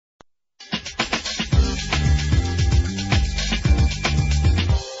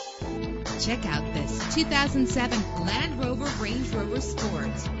Check out this 2007 Land Rover Range Rover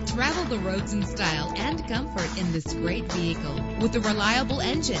Sport. Travel the roads in style and comfort in this great vehicle with a reliable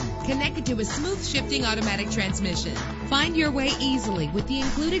engine connected to a smooth shifting automatic transmission. Find your way easily with the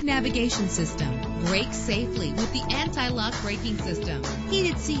included navigation system. Brake safely with the anti-lock braking system.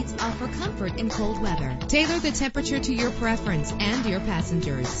 Heated seats offer comfort in cold weather. Tailor the temperature to your preference and your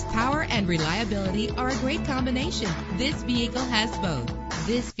passengers. Power and reliability are a great combination. This vehicle has both.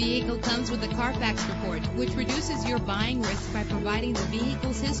 This vehicle comes with a Carfax report, which reduces your buying risk by providing the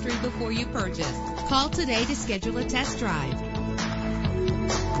vehicle's history before you purchase. Call today to schedule a test drive.